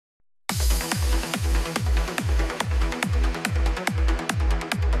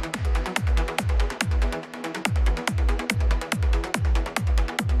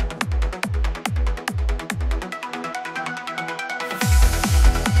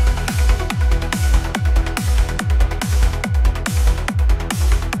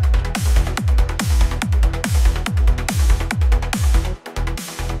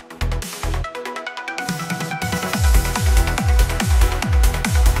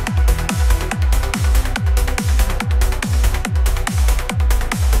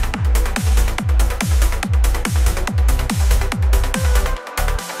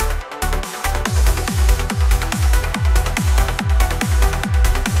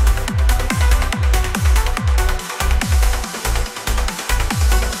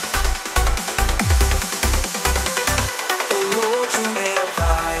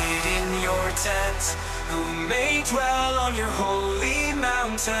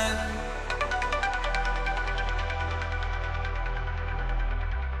friend.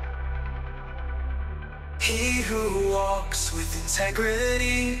 He who walks with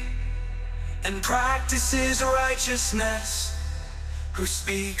integrity and practices righteousness, who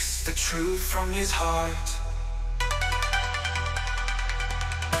speaks the truth from his heart.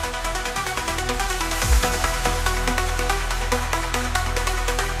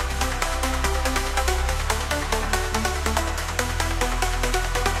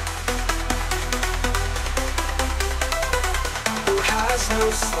 Who has no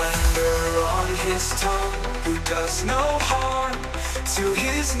slander on his tongue, who does no harm to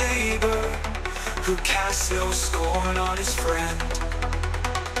his neighbor, who casts no scorn on his friend.